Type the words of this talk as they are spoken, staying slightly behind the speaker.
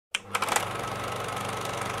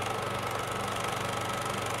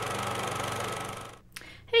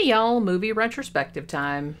Hey y'all, movie retrospective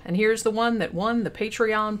time. And here's the one that won the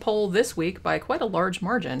Patreon poll this week by quite a large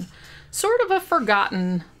margin. Sort of a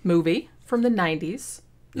forgotten movie from the 90s.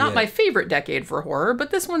 Not my favorite decade for horror, but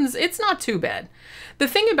this one's, it's not too bad. The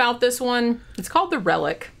thing about this one, it's called The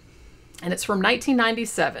Relic, and it's from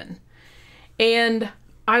 1997. And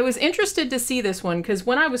I was interested to see this one because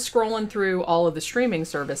when I was scrolling through all of the streaming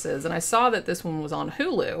services and I saw that this one was on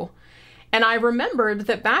Hulu, and I remembered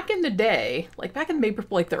that back in the day, like back in maybe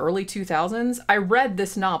like the early 2000s, I read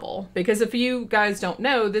this novel. Because if you guys don't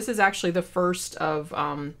know, this is actually the first of,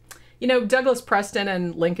 you know, Douglas Preston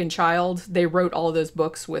and Lincoln Child. They wrote all of those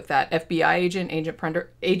books with that FBI agent,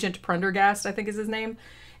 Agent Prendergast, I think is his name.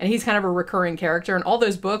 And he's kind of a recurring character. And all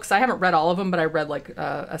those books, I haven't read all of them, but I read like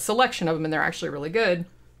a selection of them, and they're actually really good.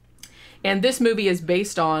 And this movie is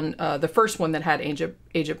based on the first one that had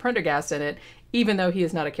Agent Prendergast in it, even though he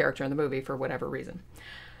is not a character in the movie for whatever reason.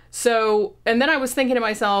 So, and then I was thinking to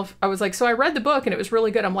myself, I was like, so I read the book and it was really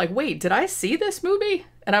good. I'm like, wait, did I see this movie?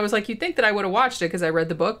 And I was like, you'd think that I would have watched it because I read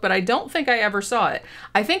the book, but I don't think I ever saw it.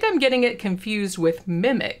 I think I'm getting it confused with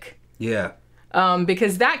Mimic. Yeah.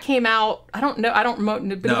 Because that came out, I don't know, but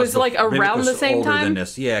no, it was like around the same time. Than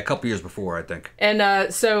this. Yeah, a couple years before, I think. And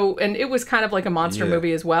and it was kind of like a monster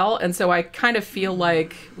movie as well. And so I kind of feel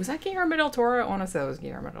like, was that Guillermo del Toro? I want to say it was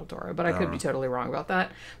Guillermo del Toro, but I could be totally wrong about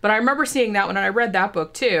that. But I remember seeing that one, and I read that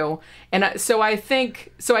book too. And so I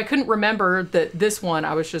couldn't remember that this one,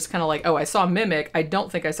 I was just kind of like, oh, I saw Mimic. I don't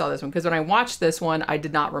think I saw this one. Because when I watched this one, I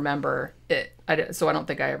did not remember it. So I don't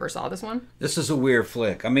think I ever saw this one. This is a weird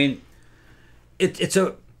flick. I mean,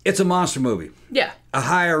 it's a monster movie. Yeah. A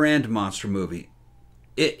higher end monster movie.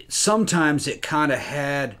 Sometimes it kind of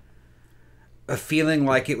had a feeling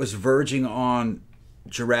like it was verging on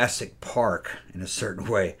Jurassic Park in a certain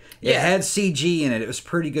way. It had CG in it. It was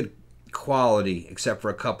pretty good quality, except for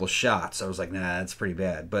a couple shots. I was like, nah, that's pretty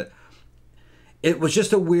bad. But it was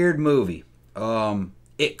just a weird movie.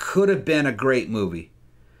 It could have been a great movie,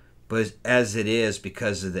 but as it is,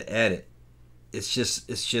 because of the edit, it's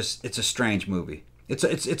a strange movie. It's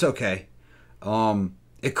okay.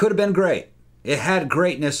 It could have been great. It had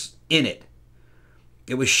greatness in it.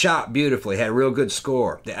 It was shot beautifully. It had a real good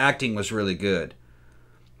score. The acting was really good.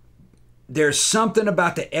 There's something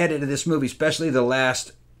about the edit of this movie, especially the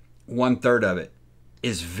last 1/3 of it,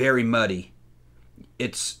 is very muddy.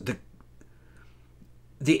 It's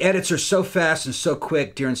the edits are so fast and so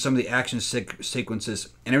quick during some of the action sequences,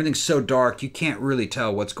 and everything's so dark, you can't really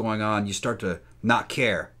tell what's going on. You start to not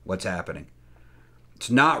care what's happening.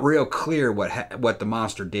 It's not real clear what the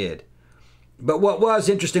monster did. But what was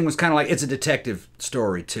interesting was kind of like, it's a detective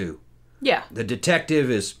story too. Yeah. The detective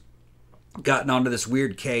has gotten onto this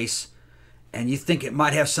weird case, and you think it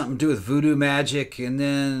might have something to do with voodoo magic, and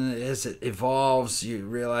then as it evolves, you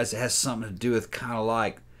realize it has something to do with kind of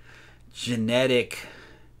like genetic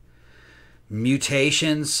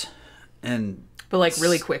mutations, but like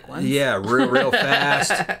really quick ones. Yeah, real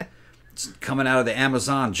fast. It's coming out of the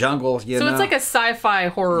Amazon jungle, you know. So it's like a sci-fi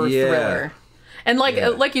horror thriller. And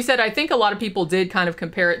like you said, I think a lot of people did kind of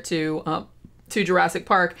compare it to Jurassic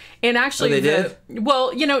Park. And actually, they did?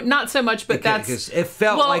 Well, you know, not so much, but because it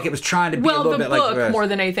felt like it was trying to be a little bit like the book more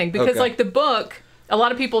than anything. Because like the book, a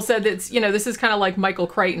lot of people said that, you know, this is kind of like Michael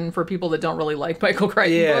Crichton for people that don't really like Michael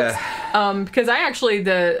Crichton books. Because I actually,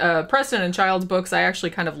 the Preston and Child's books, I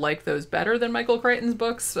actually kind of like those better than Michael Crichton's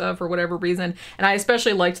books for whatever reason. And I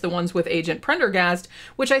especially liked the ones with Agent Prendergast,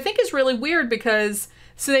 which I think is really weird because,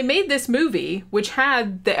 so they made this movie, which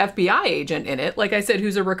had the FBI agent in it, like I said,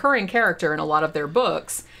 who's a recurring character in a lot of their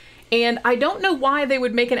books. And I don't know why they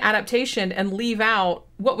would make an adaptation and leave out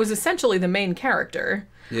what was essentially the main character.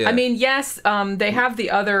 Yeah. I mean, yes, they have the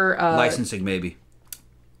other licensing, maybe.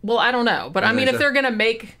 Well, I don't know, but I mean, if they're gonna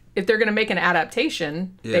make an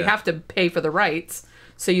adaptation, they have to pay for the rights.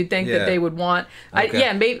 So you'd think that they would want,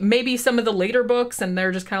 maybe some of the later books, and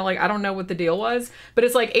they're just kind of like, I don't know what the deal was, but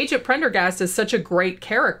it's like Agent Prendergast is such a great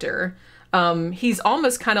character. He's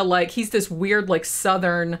almost kind of like, he's this weird like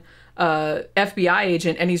Southern FBI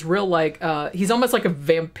agent, and he's real like he's almost like a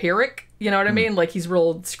vampiric. You know what I mean? Like he's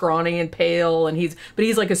real scrawny and pale, and he's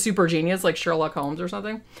like a super genius, like Sherlock Holmes or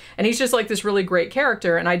something. And he's just like this really great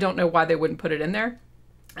character, and I don't know why they wouldn't put it in there.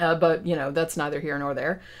 But, you know, that's neither here nor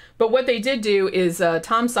there. But what they did do is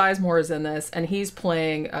Tom Sizemore is in this, and he's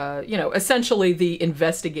playing, you know, essentially the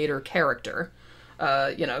investigator character.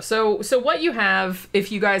 You know, so what you have,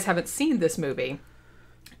 if you guys haven't seen this movie,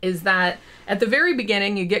 is that at the very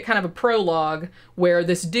beginning, you get kind of a prologue where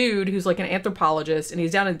this dude who's like an anthropologist, and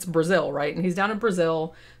he's down in Brazil, right? And he's down in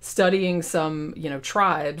Brazil studying some, you know,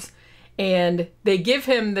 tribes, and they give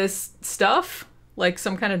him this stuff, like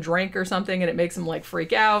some kind of drink or something, and it makes him like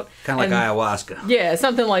freak out. Kind of like ayahuasca. Yeah,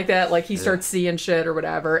 something like that. Like he starts seeing shit or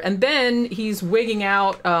whatever. And then he's wigging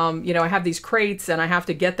out, you know, I have these crates and I have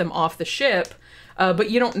to get them off the ship, but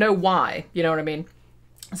you don't know why. You know what I mean?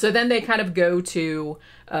 So then they kind of go to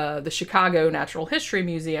the Chicago Natural History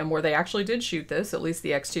Museum, where they actually did shoot this, at least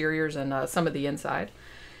the exteriors and some of the inside.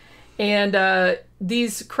 And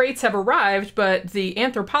these crates have arrived, but the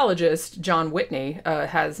anthropologist, John Whitney,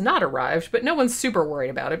 has not arrived. But no one's super worried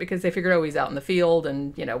about it because they figured, oh, he's out in the field.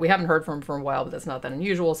 And, you know, we haven't heard from him for a while, but that's not that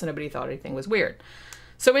unusual. So nobody thought anything was weird.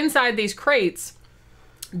 So inside these crates,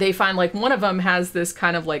 they find like one of them has this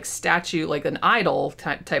kind of like statue, like an idol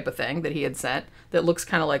type of thing that he had sent that looks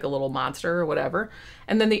kind of like a little monster or whatever.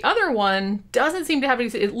 And then the other one doesn't seem to have any,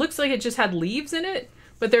 it looks like it just had leaves in it.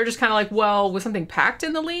 But they're just kind of like, well, was something packed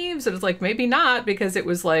in the leaves? And it's like, maybe not, because it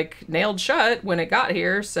was like nailed shut when it got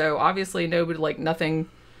here. So obviously nobody, like nothing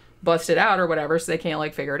busted out or whatever. So they can't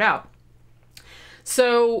like figure it out.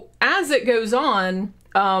 So as it goes on,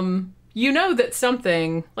 you know that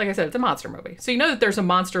something, like I said, it's a monster movie. So you know that there's a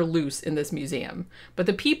monster loose in this museum, but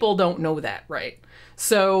the people don't know that, right?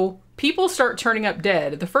 So people start turning up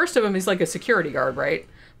dead. The first of them is like a security guard, right?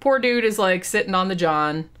 Poor dude is like sitting on the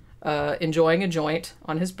john, enjoying a joint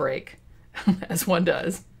on his break, as one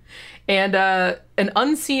does. And an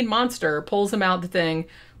unseen monster pulls him out the thing,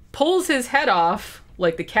 pulls his head off,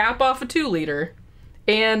 like the cap off a 2-liter,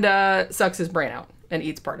 and sucks his brain out and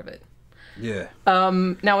eats part of it. Yeah.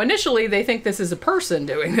 Now, initially, they think this is a person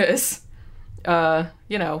doing this.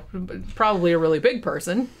 You know, probably a really big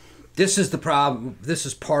person. This is the problem. This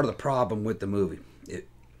is part of the problem with the movie.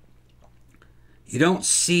 You don't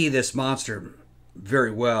see this monster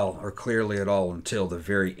very well or clearly at all until the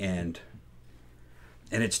very end,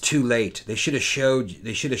 and it's too late. They should have showed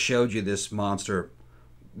you this monster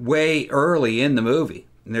way early in the movie,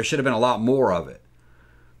 and there should have been a lot more of it.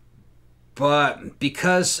 But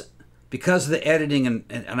because of the editing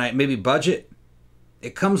and maybe budget,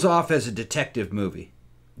 it comes off as a detective movie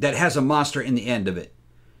that has a monster in the end of it,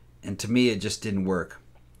 and to me, it just didn't work.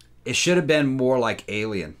 It should have been more like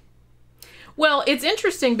Alien. Well, it's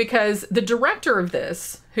interesting because the director of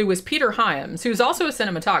this, who was Peter Hyams, who's also a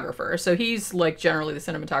cinematographer, so he's like generally the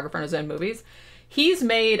cinematographer in his own movies, he's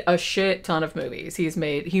made a shit ton of movies. He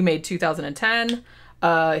made 2010.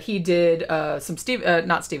 He did some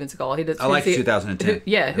not Steven Seagal. He did. I like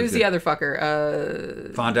 2010. Who's the other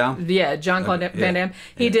fucker? Van Damme. Yeah, Jean-Claude Van Damme.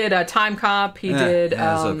 He did Time Cop. He did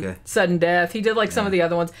Sudden Death. He did like some of the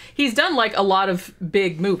other ones. He's done like a lot of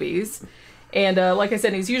big movies. And like I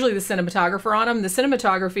said, he's usually the cinematographer on them. The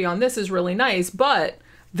cinematography on this is really nice, but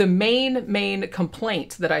the main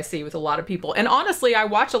complaint that I see with a lot of people, and honestly, I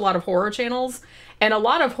watch a lot of horror channels, and a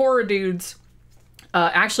lot of horror dudes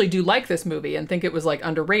actually do like this movie and think it was like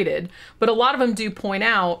underrated, but a lot of them do point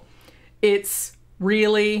out it's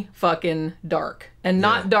really fucking dark. And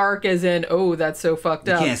not dark as in, oh, that's so fucked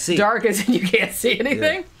up. You can't see. Dark as in you can't see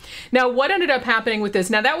anything. Yeah. Now, what ended up happening with this?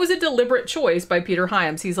 Now, that was a deliberate choice by Peter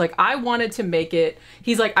Hyams. He's like, I wanted to make it,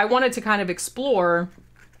 he's like, I wanted to kind of explore,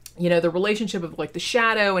 you know, the relationship of like the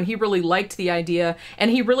shadow, and he really liked the idea,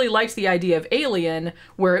 and he really liked the idea of Alien,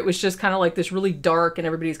 where it was just kind of like this really dark, and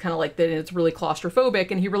everybody's kind of like that, and it's really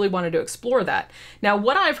claustrophobic, and he really wanted to explore that. Now,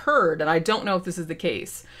 what I've heard, and I don't know if this is the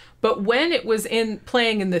case, but when it was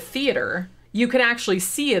playing in the theater, you can actually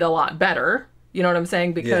see it a lot better. You know what I'm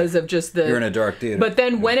saying? Because of just the... You're in a dark theater. But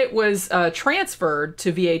then when it was transferred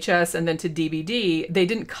to VHS and then to DVD, they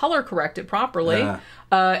didn't color correct it properly.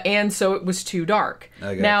 And so it was too dark.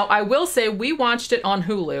 Now, I will say we watched it on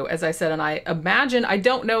Hulu, as I said, and I imagine... I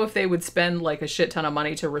don't know if they would spend like a shit ton of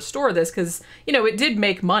money to restore this because, you know, it did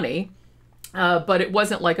make money. But it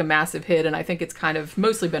wasn't like a massive hit, and I think it's kind of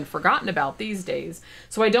mostly been forgotten about these days.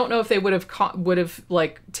 So I don't know if they would have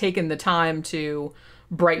like taken the time to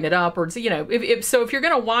brighten it up, or, you know, if you're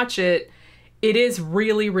gonna watch it, it is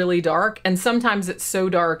really, really dark, and sometimes it's so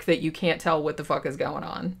dark that you can't tell what the fuck is going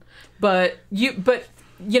on. But you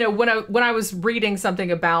know, when I was reading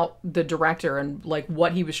something about the director and like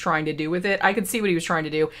what he was trying to do with it, I could see what he was trying to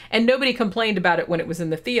do, and nobody complained about it when it was in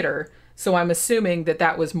the theater. So I'm assuming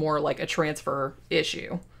that was more like a transfer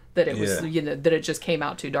issue, that it was, you know, that it just came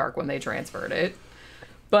out too dark when they transferred it.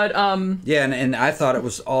 But yeah, and I thought it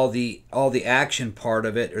was all the action part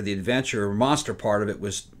of it, or the adventure or monster part of it,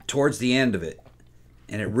 was towards the end of it,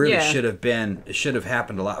 and it really should have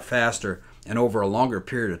happened a lot faster and over a longer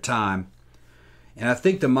period of time. And I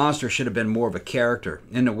think the monster should have been more of a character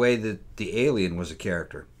in the way that the alien was a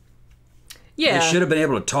character. Yeah, it should have been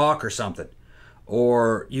able to talk or something,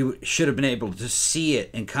 or you should have been able to see it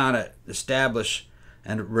and kind of establish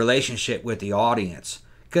a relationship with the audience,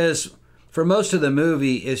 because For most of the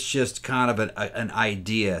movie, it's just kind of an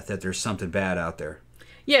idea that there's something bad out there.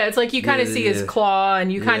 Yeah, it's like you kind of see his claw,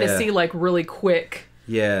 and you kind of see like really quick.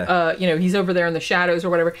 Yeah. You know, he's over there in the shadows or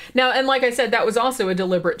whatever. Now, and like I said, that was also a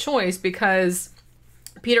deliberate choice because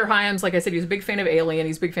Peter Hyams, like I said, he was a big fan of Alien.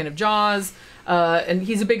 He's a big fan of Jaws. And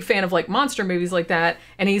he's a big fan of like monster movies like that.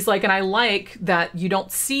 And he's like, and I like that you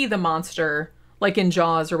don't see the monster like in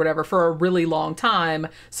Jaws or whatever for a really long time,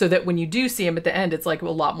 so that when you do see him at the end, it's like a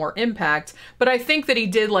lot more impact. But I think that he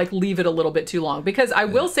did like leave it a little bit too long, because I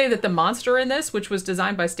will say that the monster in this, which was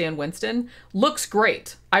designed by Stan Winston, looks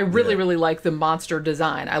great. I really, really like the monster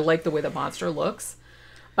design. I like the way the monster looks.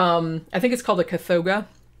 I think it's called a Cathoga.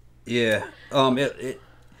 Yeah.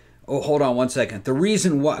 Oh, hold on one second. The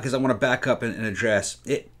reason why, because I want to back up and address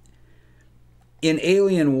it. In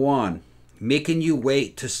Alien 1, making you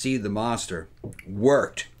wait to see the monster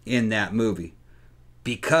worked in that movie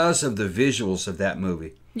because of the visuals of that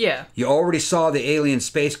movie. Yeah. You already saw the alien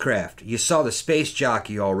spacecraft. You saw the space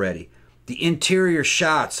jockey already. The interior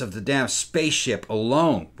shots of the damn spaceship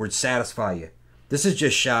alone would satisfy you. This is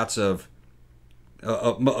just shots of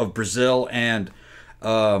Brazil and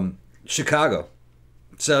Chicago.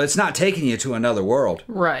 So it's not taking you to another world.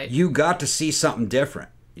 Right. You got to see something different,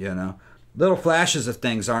 you know. Little flashes of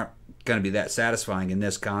things aren't going to be that satisfying in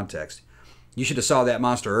this context. You should have saw that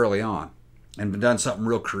monster early on and done something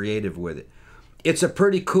real creative with it. It's a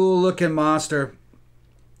pretty cool looking monster.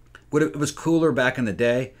 It was cooler back in the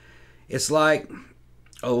day. It's like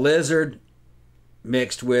a lizard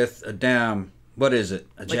mixed with a damn, what is it?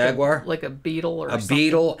 A jaguar? Like a beetle or something. A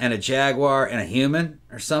beetle and a jaguar and a human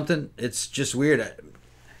or something. It's just weird.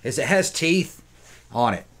 It has teeth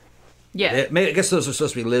on it. Yeah. I guess those are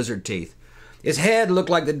supposed to be lizard teeth. His head looked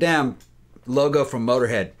like the damn logo from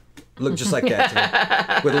Motorhead. Looked just like that to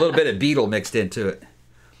me. With a little bit of beetle mixed into it.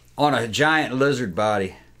 On a giant lizard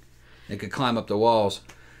body. It could climb up the walls.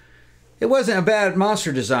 It wasn't a bad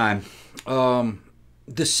monster design. The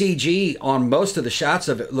CG on most of the shots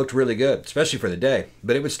of it looked really good, especially for the day.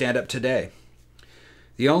 But it would stand up today.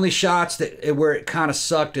 The only shots where it kind of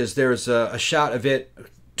sucked is there's a shot of it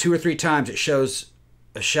 2 or 3 times. It shows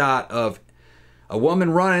a shot of a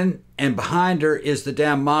woman running, and behind her is the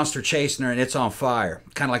damn monster chasing her, and it's on fire.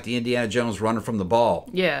 Kind of like the Indiana Jones running from the ball.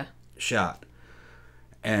 Yeah. Shot.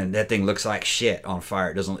 And that thing looks like shit on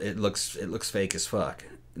fire. It looks fake as fuck.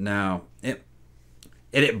 Now,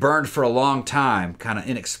 it burned for a long time, kind of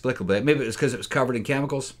inexplicably. Maybe it was because it was covered in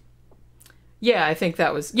chemicals. Yeah, I think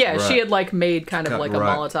that was... Yeah, right. She had like made kind of like a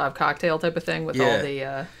right. Molotov cocktail type of thing with all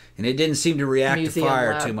the... and it didn't seem to react to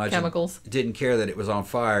fire too much. Chemicals. It didn't care that it was on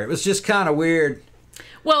fire. It was just kind of weird.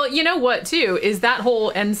 Well, you know what, too, is that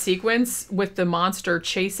whole end sequence with the monster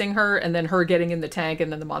chasing her and then her getting in the tank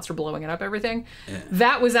and then the monster blowing it up, everything. Yeah.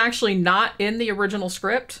 That was actually not in the original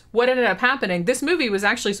script. What ended up happening, this movie was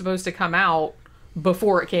actually supposed to come out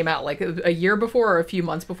before it came out, like a year before or a few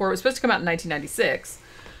months before. It was supposed to come out in 1996.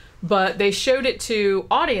 But they showed it to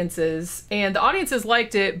audiences, and the audiences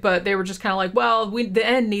liked it, but they were just kind of like, well, the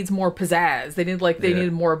end needs more pizzazz. They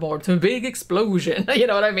needed more some big explosion. You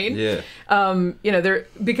know what I mean? Yeah. You know,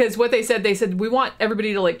 because what they said, we want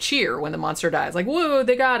everybody to like cheer when the monster dies, like, whoa,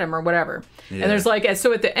 they got him or whatever. Yeah. And there's like,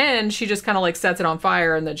 so at the end, she just kind of like sets it on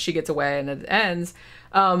fire, and then she gets away, and it ends.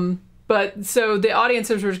 But so the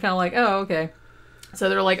audiences were just kind of like, oh, okay. So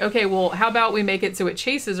they're like, okay, well, how about we make it so it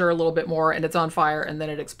chases her a little bit more and it's on fire and then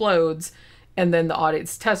it explodes, and then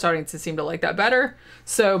the test audiences seem to like that better.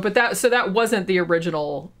 So that wasn't the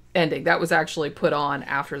original ending. That was actually put on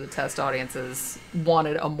after the test audiences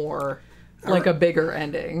wanted a more a bigger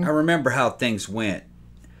ending. I remember how things went.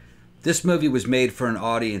 This movie was made for an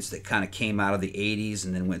audience that kind of came out of the 80s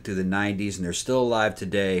and then went through the 90s, and they're still alive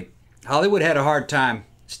today. Hollywood had a hard time,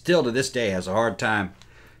 still to this day has a hard time,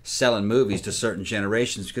 selling movies to certain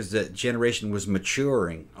generations because the generation was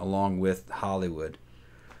maturing along with Hollywood.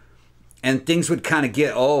 And things would kind of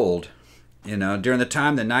get old. You know, during the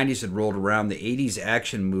time the 90s had rolled around, the 80s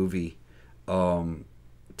action movie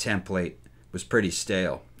template was pretty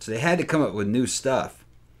stale. So they had to come up with new stuff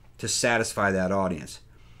to satisfy that audience.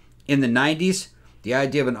 In the 90s, the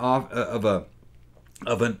idea of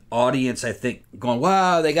an audience, I think, going,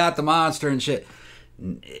 wow, they got the monster and shit.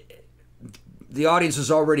 The audience was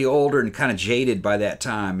already older and kind of jaded by that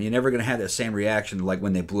time. You're never going to have that same reaction like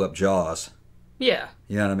when they blew up Jaws. Yeah.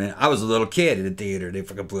 You know what I mean? I was a little kid in the theater. They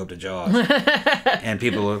fucking blew up the Jaws. And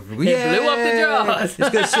people were, blew up the Jaws. It's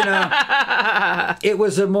because, you know,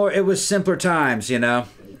 it was simpler times, you know.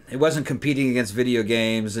 It wasn't competing against video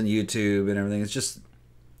games and YouTube and everything. It's just...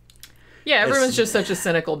 Yeah, everyone's just such a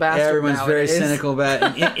cynical bastard Everyone's nowadays. very cynical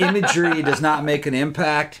about it. Imagery does not make an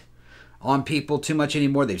impact on people too much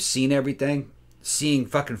anymore. They've seen everything. Seeing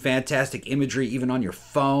fucking fantastic imagery even on your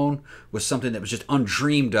phone was something that was just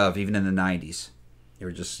undreamed of even in the 90s. You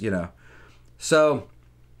were just, So,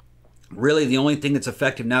 really the only thing that's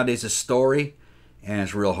effective nowadays is story. And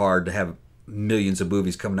it's real hard to have millions of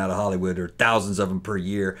movies coming out of Hollywood or thousands of them per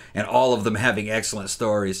year and all of them having excellent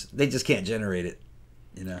stories. They just can't generate it,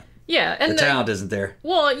 Yeah, and the talent isn't there.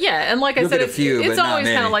 Well, yeah, and like I said, it's always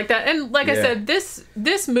kind of like that. And like I said,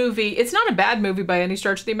 this movie, it's not a bad movie by any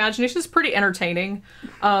stretch of the imagination. It's pretty entertaining.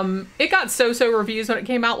 It got so-so reviews when it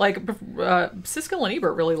came out. Like Siskel and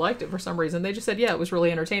Ebert really liked it for some reason. They just said, yeah, it was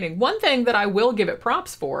really entertaining. One thing that I will give it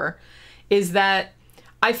props for is that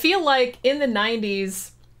I feel like in the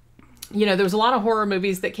 90s, there was a lot of horror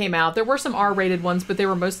movies that came out. There were some R-rated ones, but they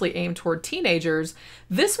were mostly aimed toward teenagers.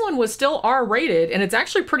 This one was still R-rated, and it's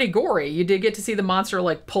actually pretty gory. You did get to see the monster,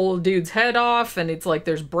 like, pull a dude's head off, and it's like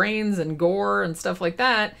there's brains and gore and stuff like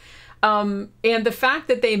that. And the fact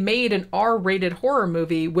that they made an R-rated horror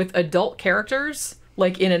movie with adult characters,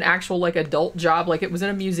 like, in an actual, like, adult job, like, it was in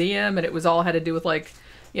a museum, and it was all had to do with, like,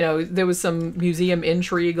 there was some museum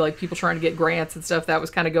intrigue, like people trying to get grants and stuff that was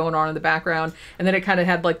kind of going on in the background. And then it kind of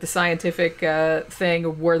had like the scientific thing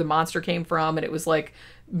of where the monster came from. And it was like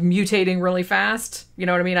mutating really fast. You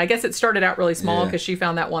know what I mean? I guess it started out really small because she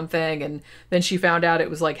found that one thing. And then she found out it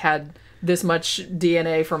was like had this much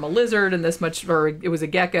DNA from a lizard and this much, or it was a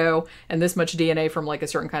gecko, and this much DNA from like a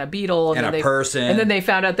certain kind of beetle. And a person. And then they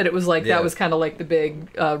found out that it was like, that was kind of like the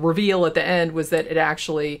big reveal at the end was that it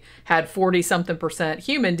actually had 40-something%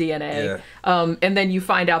 human DNA. Yeah. And then you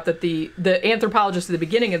find out that the anthropologist at the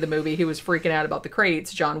beginning of the movie, who was freaking out about the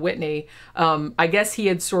crates, John Whitney, I guess he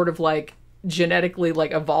had sort of like genetically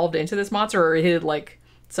like evolved into this monster, or he had like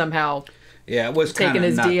somehow... Yeah, it was taking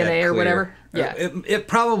his DNA or whatever. Yeah, it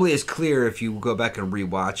probably is clear if you go back and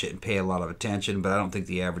rewatch it and pay a lot of attention. But I don't think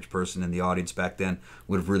the average person in the audience back then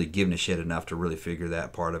would have really given a shit enough to really figure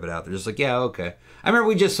that part of it out. They're just like, yeah, okay. I remember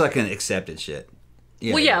we just fucking accepted shit.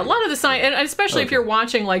 Yeah, well, yeah, a lot of the science, and especially if you're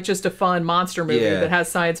watching like just a fun monster movie that has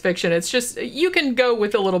science fiction, it's just, you can go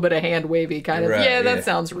with a little bit of hand wavy kind of, that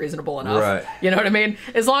sounds reasonable enough. Right. You know what I mean?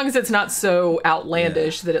 As long as it's not so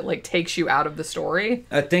outlandish that it like takes you out of the story.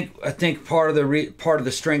 I think part of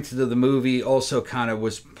the strength of the movie also kind of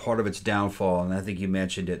was part of its downfall, and I think you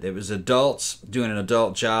mentioned it. It was adults doing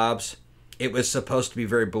adult jobs. It was supposed to be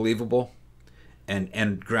very believable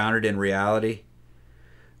and grounded in reality,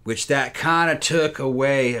 which that kind of took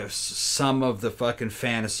away some of the fucking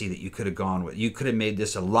fantasy that you could have gone with. You could have made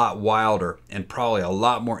this a lot wilder and probably a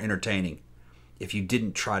lot more entertaining if you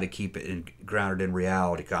didn't try to keep it grounded in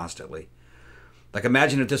reality constantly. Like,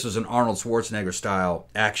 imagine if this was an Arnold Schwarzenegger style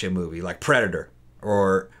action movie like Predator,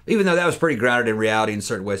 or even though that was pretty grounded in reality in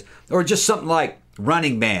certain ways, or just something like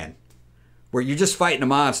Running Man, where you're just fighting a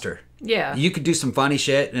monster. Yeah. You could do some funny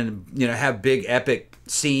shit and, have big epic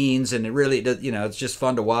scenes, and it really, it's just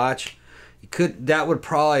fun to watch. That would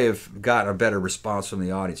probably have gotten a better response from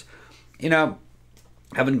the audience.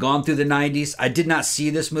 Having gone through the 90s, I did not see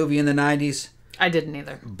this movie in the 90s. I didn't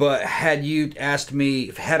either. But had you asked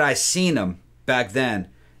me, had I seen them back then,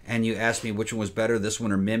 and you asked me which one was better, this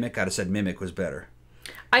one or Mimic, I'd have said Mimic was better.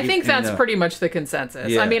 I think that's pretty much the consensus.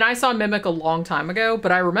 Yeah. I mean, I saw Mimic a long time ago,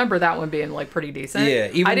 but I remember that one being like pretty decent. Yeah,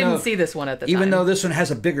 I didn't see this one at the time. Even though this one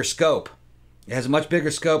has a bigger scope. It has a much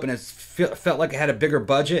bigger scope, and it felt like it had a bigger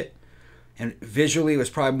budget, and visually it was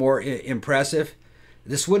probably more impressive.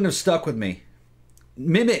 This wouldn't have stuck with me.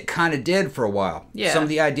 Mimic kind of did for a while. Yeah. Some of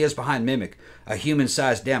the ideas behind Mimic. A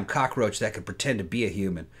human-sized damn cockroach that could pretend to be a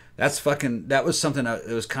human. That was something that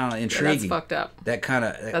was kind of intriguing. That's fucked up.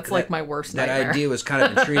 That's like my worst nightmare. That idea was kind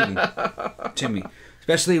of intriguing to me.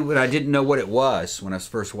 Especially when I didn't know what it was when I was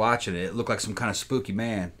first watching it. It looked like some kind of spooky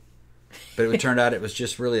man. But it turned out it was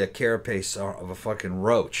just really a carapace of a fucking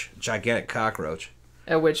roach. A gigantic cockroach.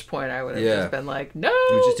 At which point I would have just been like, no!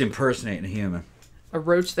 It was just impersonating a human. A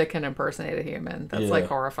roach that can impersonate a human. That's like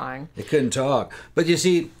horrifying. It couldn't talk. But you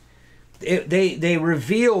see, they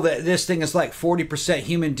reveal that this thing is like 40%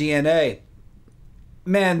 human DNA.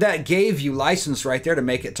 Man, that gave you license right there to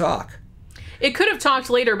make it talk. It could have talked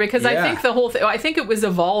later because I think the whole thing, I think it was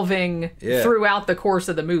evolving throughout the course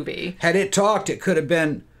of the movie. Had it talked, it could have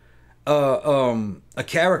been a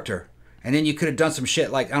character, and then you could have done some shit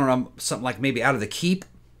like, I don't know, something like maybe Out of the Keep.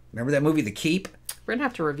 Remember that movie, The Keep? We're gonna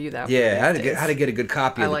have to review that. Yeah, I had to get a good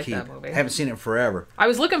copy of The Keep. That movie. I haven't seen it in forever. I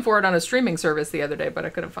was looking for it on a streaming service the other day, but I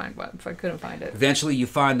couldn't find it. Eventually, you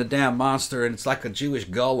find the damn monster, and it's like a Jewish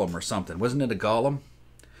golem or something. Wasn't it a golem?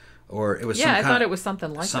 Or it was. Yeah, I thought it was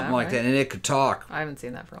something like that. Something like that, and it could talk. I haven't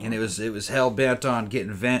seen that for a while. And it was hell bent on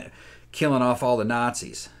killing off all the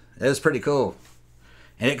Nazis. It was pretty cool.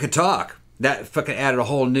 And it could talk. that fucking added a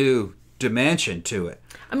whole new dimension to it.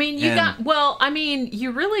 I mean,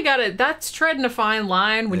 you really got to, that's treading a fine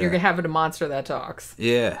line when you're having a monster that talks.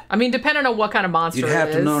 Yeah. I mean, depending on what kind of monster it is. You'd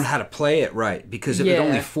have to know how to play it right, because it was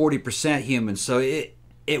only 40% human, so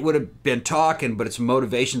it would have been talking, but its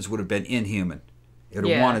motivations would have been inhuman. It would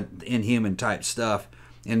have wanted inhuman type stuff,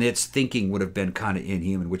 and its thinking would have been kind of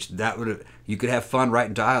inhuman, which that would have, you could have fun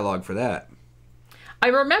writing dialogue for that. I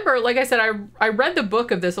remember, like I said, I read the book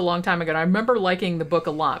of this a long time ago, and I remember liking the book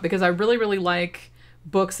a lot, because I really, really like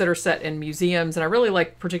books that are set in museums, and I really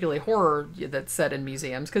like particularly horror that's set in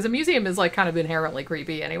museums, because a museum is like kind of inherently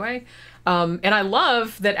creepy anyway. And I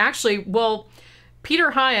love that actually, well, Peter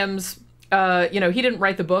Hyams, he didn't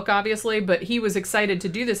write the book, obviously, but he was excited to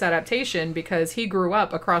do this adaptation because he grew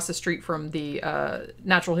up across the street from the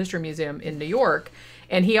Natural History Museum in New York.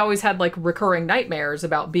 And he always had like recurring nightmares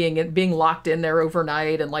about being locked in there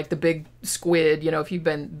overnight, and like the big squid, if you've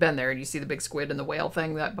been there and you see the big squid and the whale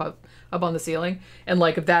thing that up on the ceiling, and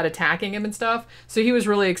like of that attacking him and stuff. So he was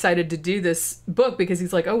really excited to do this book because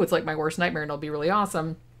he's like, oh, it's like my worst nightmare and it'll be really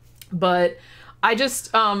awesome. But I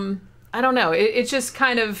just, I don't know. It's just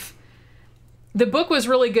kind of, the book was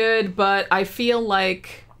really good, but I feel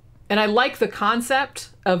like, and I like the concept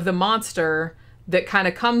of the monster that kind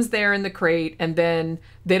of comes there in the crate, and then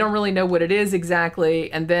they don't really know what it is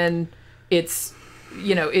exactly, and then it's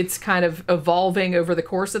kind of evolving over the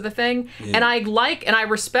course of the thing. Yeah. And I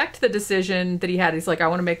respect the decision that he had. He's like, I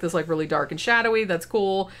want to make this like really dark and shadowy. That's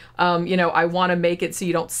cool. I want to make it so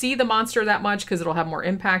you don't see the monster that much because it'll have more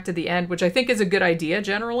impact at the end, which I think is a good idea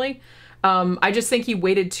generally. I just think he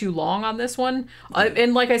waited too long on this one.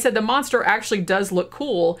 And like I said, the monster actually does look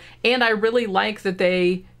cool, and I really like that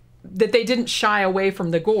they didn't shy away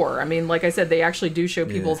from the gore. I mean, like I said, they actually do show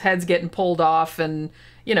people's heads getting pulled off, and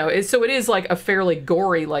so it is like a fairly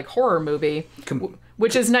gory like horror movie,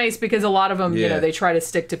 which is nice because a lot of them, they try to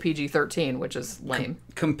stick to PG-13, which is lame.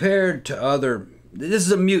 Compared to other, this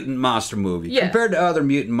is a mutant monster movie. Yeah. Compared to other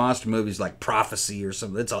mutant monster movies like Prophecy or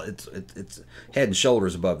something, it's head and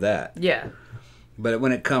shoulders above that. Yeah. But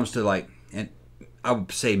when it comes to like, and I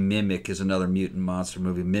would say Mimic is another mutant monster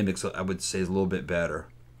movie. Mimic's, I would say, is a little bit better.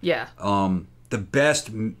 Yeah. The best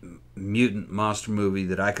mutant monster movie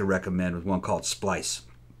that I could recommend was one called Splice.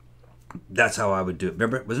 That's how I would do it.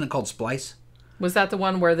 Remember, wasn't it called Splice? Was that the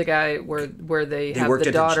one where the guy where they have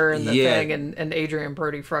the daughter and the thing, and Adrian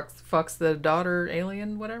Brody fucks the daughter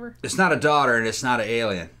alien, whatever? It's not a daughter and it's not an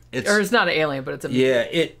alien. It's not an alien, but it's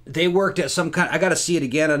a they worked at some kind. I got to see it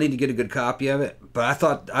again. I need to get a good copy of it. But I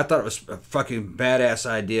thought it was a fucking badass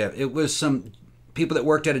idea. It was some people that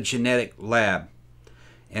worked at a genetic lab.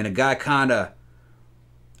 And a guy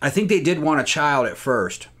I think they did want a child at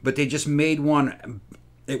first, but they just made one.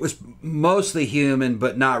 It was mostly human,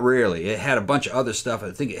 but not really. It had a bunch of other stuff.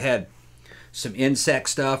 I think it had some insect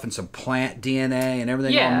stuff and some plant DNA and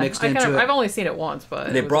everything all mixed into it. I've only seen it once, but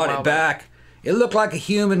and they brought it back. It looked like a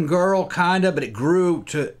human girl, but it grew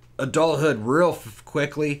to adulthood real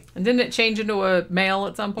quickly. And didn't it change into a male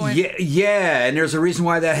at some point? Yeah, and there's a reason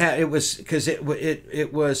why that had, it was because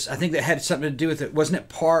it was, I think that had something to do with it. Wasn't it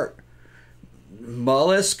part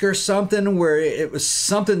mollusk or something, where it was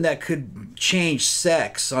something that could change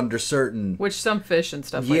sex under certain, which some fish and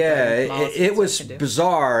stuff like that. Yeah, it was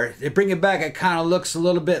bizarre. They bring it back, it kind of looks a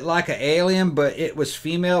little bit like an alien, but it was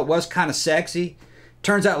female. It was kind of sexy.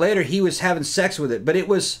 Turns out later he was having sex with it, but it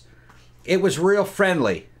was real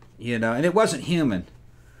friendly. And it wasn't human.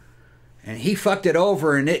 And he fucked it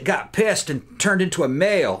over, and it got pissed and turned into a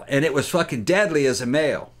male, and it was fucking deadly as a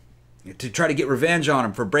male to try to get revenge on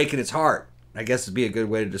him for breaking its heart. I guess would be a good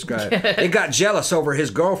way to describe it. It got jealous over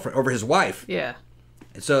his girlfriend, over his wife. Yeah.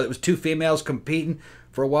 And so it was two females competing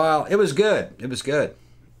for a while. It was good. It was good.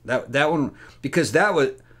 That one, because that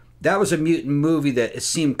was a mutant movie that it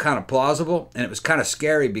seemed kind of plausible, and it was kind of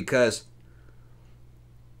scary because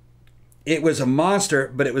it was a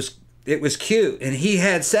monster, but it was cute, and he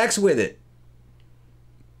had sex with it.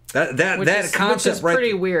 That concept, which is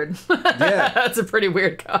pretty weird. Yeah, that's a pretty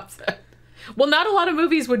weird concept. Well, not a lot of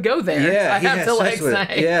movies would go there. Yeah, I have to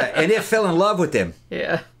say. Yeah, and it fell in love with him.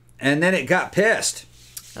 Yeah, and then it got pissed.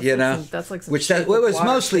 That's like some it was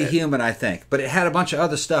mostly human, I think, but it had a bunch of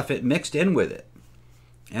other stuff it mixed in with it.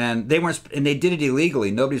 And they did it illegally.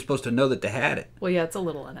 Nobody was supposed to know that they had it. Well, yeah, it's a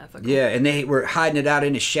little unethical. Yeah, and they were hiding it out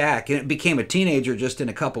in his shack, and it became a teenager just in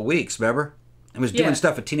a couple weeks. Remember, it was doing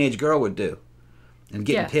stuff a teenage girl would do, and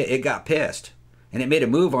it got pissed, and it made a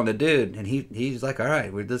move on the dude, and he's like, "All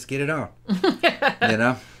right, let's get it on,"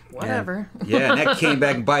 Whatever. And that came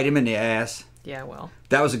back and bite him in the ass. Yeah, well,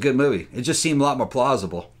 that was a good movie. It just seemed a lot more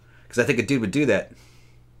plausible because I think a dude would do that.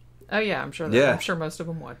 Oh yeah, I'm sure. I'm sure most of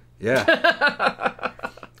them would. Yeah.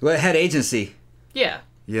 Well, it had agency. Yeah.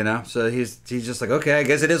 You know, so he's just like, okay, I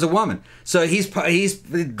guess it is a woman. So he's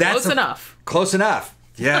that's close enough. Close enough.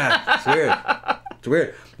 Yeah, it's weird. It's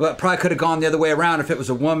weird. But probably could have gone the other way around if it was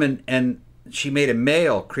a woman and she made a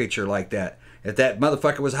male creature like that. If that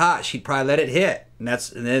motherfucker was hot, she'd probably let it hit. And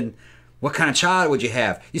then what kind of child would you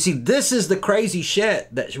have? You see, this is the crazy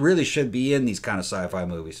shit that really should be in these kind of sci-fi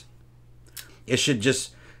movies. It should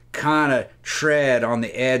just kind of tread on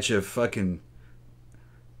the edge of fucking,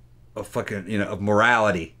 of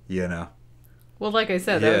morality, Well, like I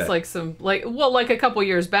said, that was like a couple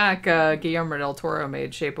years back, Guillermo del Toro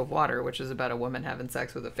made Shape of Water, which is about a woman having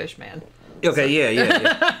sex with a fish man. Okay,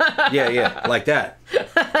 yeah, like that.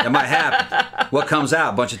 That might happen. What comes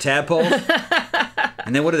out? A bunch of tadpoles?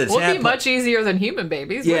 And then what do the tadpoles... Would be much easier than human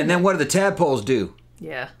babies. Yeah, and then what do the tadpoles do?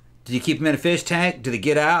 Yeah. Do you keep them in a fish tank? Do they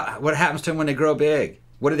get out? What happens to them when they grow big?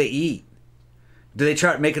 What do they eat? Do they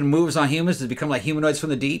try making moves on humans to become like humanoids from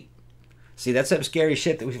the deep? See, that's some scary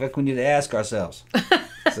shit that we need to ask ourselves.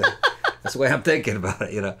 So, that's the way I'm thinking about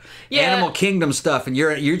it, Yeah. Animal kingdom stuff, and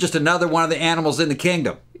you're just another one of the animals in the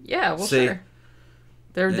kingdom. Yeah, well, sure.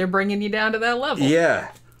 They're bringing you down to that level.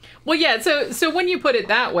 Yeah. Well, yeah. So when you put it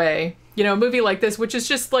that way, a movie like this, which is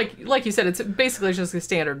just like you said, it's basically just a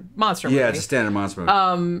standard monster movie. Yeah, it's a standard monster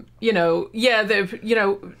movie.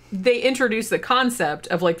 They introduce the concept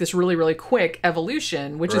of like this really, really quick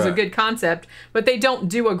evolution, which is a good concept, but they don't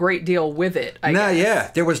do a great deal with it. I guess.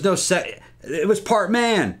 Yeah. There was no it was part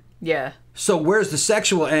man. Yeah. So where's the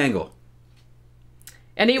sexual angle?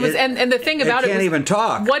 And he was, and the thing about it can't even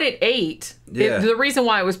talk. What it ate. Yeah. The reason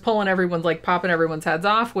why it was pulling everyone's, like popping everyone's heads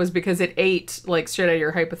off was because it ate like straight out of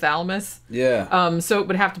your hypothalamus. Yeah. So it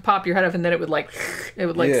would have to pop your head off, and then it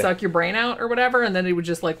would suck your brain out or whatever, and then it would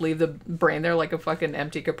just like leave the brain there like a fucking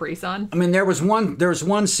empty Capri Sun. I mean, there was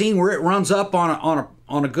one scene where it runs up on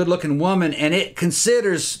a good looking woman, and it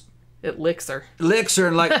considers. It licks her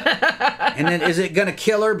and like, and then is it gonna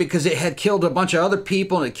kill her because it had killed a bunch of other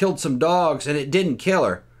people and it killed some dogs and it didn't kill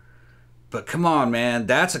her? But come on, man,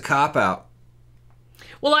 that's a cop out.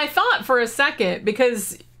 Well, I thought for a second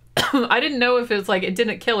because I didn't know if it was like it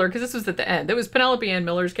didn't kill her because this was at the end. It was Penelope Ann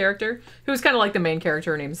Miller's character, who was kind of like the main character.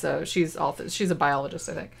 Her name's she's a biologist,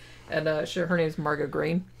 I think, and her name's Margot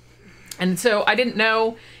Green. And so I didn't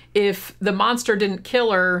know if the monster didn't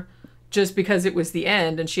kill her just because it was the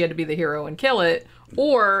end and she had to be the hero and kill it,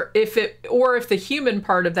 or if the human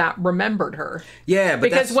part of that remembered her. Yeah, but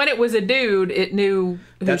because when it was a dude, it knew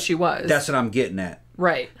who she was. That's what I'm getting at.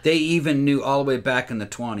 Right. They even knew all the way back in the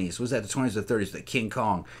 20s. Was that the 20s or 30s? That King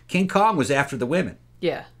Kong. King Kong was after the women.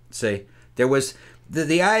 Yeah. See, there was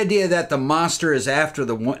the idea that the monster is after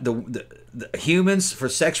the humans for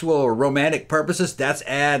sexual or romantic purposes. That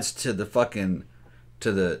adds to the fucking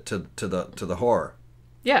to the horror.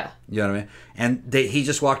 Yeah. You know what I mean? And he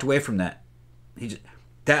just walked away from that.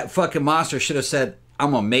 That fucking monster should have said,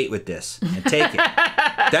 I'm going to mate with this and take it.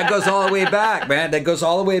 That goes all the way back, man. That goes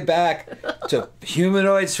all the way back to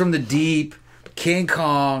humanoids from the deep, King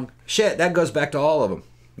Kong. Shit, that goes back to all of them,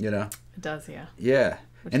 It does, yeah. Yeah.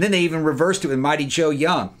 And then they even reversed it with Mighty Joe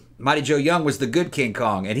Young. Mighty Joe Young was the good King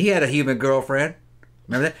Kong, and he had a human girlfriend.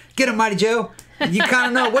 Remember that? Get him, Mighty Joe. And you kind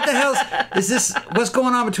of know what the hell is this? What's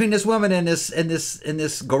going on between this woman and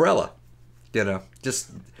this gorilla? Just.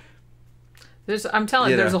 I'm telling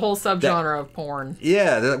you, there's a whole subgenre of porn.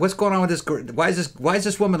 Yeah, what's going on with this? Why does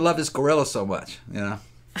this woman love this gorilla so much?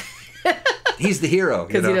 He's the hero.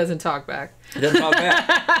 Because he doesn't talk back. He doesn't talk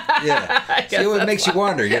back. Yeah. See, it makes you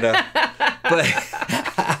wonder, But.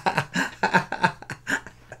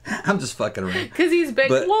 I'm just fucking around. Because he's big.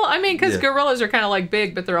 Because gorillas are kind of like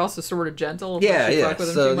big, but they're also sort of gentle. Yeah. Fuck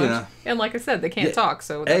with them too much. And like I said, they can't talk,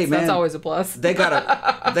 so that's always a plus. They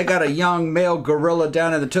got a young male gorilla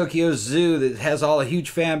down in the Tokyo Zoo that has all a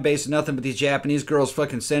huge fan base and nothing but these Japanese girls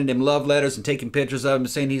fucking sending him love letters and taking pictures of him and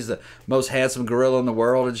saying he's the most handsome gorilla in the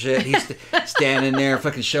world and shit. He's standing there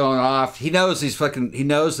fucking showing off. He knows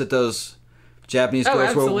that those Japanese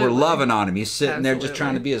girls were loving on him. He's sitting there just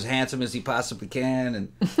trying to be as handsome as he possibly can,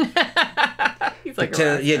 and he's like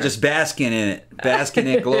just basking in it, basking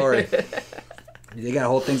in glory. They got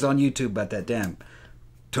whole things on YouTube about that damn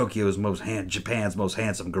Japan's most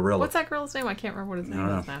handsome gorilla. What's that gorilla's name? I can't remember what his name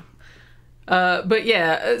is now. But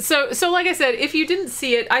yeah, so like I said, if you didn't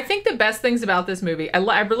see it, I think the best things about this movie,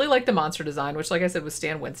 I really like the monster design, which like I said was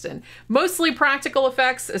Stan Winston. Mostly practical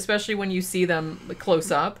effects, especially when you see them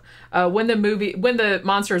close up. When the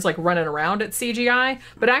monster is like running around, it's CGI,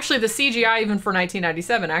 but actually the CGI even for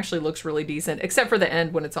 1997 actually looks really decent, except for the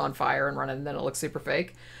end when it's on fire and running, and then it looks super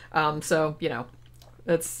fake. So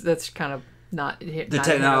that's kind of The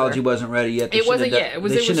technology wasn't ready yet. It wasn't yet. It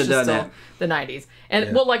was just done still that. the 90s.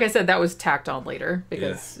 And, well, like I said, that was tacked on later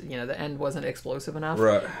because, you know, the end wasn't explosive enough.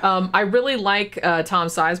 Right. I really like Tom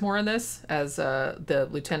Sizemore in this as the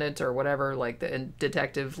lieutenant or whatever, like the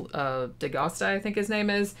Detective DeGosta, I think his name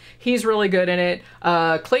is. He's really good in it.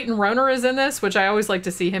 Clayton Rohner is in this, which I always like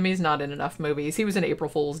to see him. He's not in enough movies. He was in April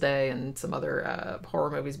Fool's Day and some other horror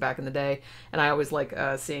movies back in the day. And I always like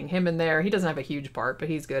seeing him in there. He doesn't have a huge part, but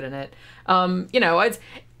he's good in it. You know,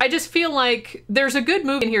 I just feel like there's a good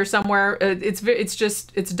movie in here somewhere.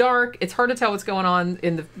 It's dark. It's hard to tell what's going on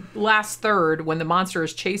in the last third when the monster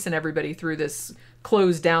is chasing everybody through this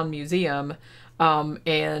closed down museum.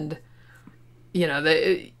 And you know,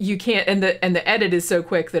 you can't, and the edit is so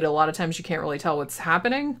quick that a lot of times you can't really tell what's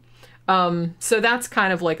happening. So that's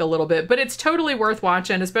kind of like a little bit, but it's totally worth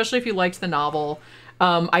watching, especially if you liked the novel.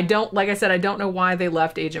 Like I said, I don't know why they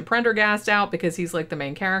left Agent Prendergast out because he's like the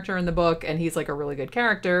main character in the book and he's like a really good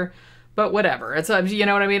character, but whatever. It's, you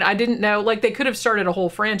know what I mean? I didn't know, like they could have started a whole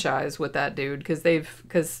franchise with that dude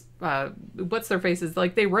because what's their faces?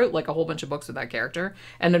 Like they wrote like a whole bunch of books with that character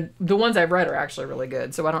and the ones I've read are actually really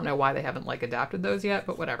good. So I don't know why they haven't like adapted those yet,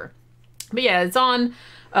 but whatever. But yeah, it's on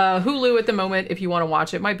Hulu at the moment if you want to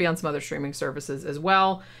watch it. It might be on some other streaming services as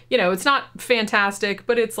well. You know, it's not fantastic,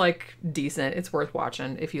 but it's like decent. It's worth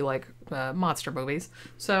watching if you like monster movies.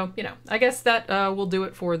 So, you know, I guess that will do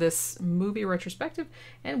it for this movie retrospective,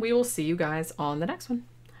 and we will see you guys on the next one.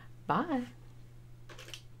 Bye.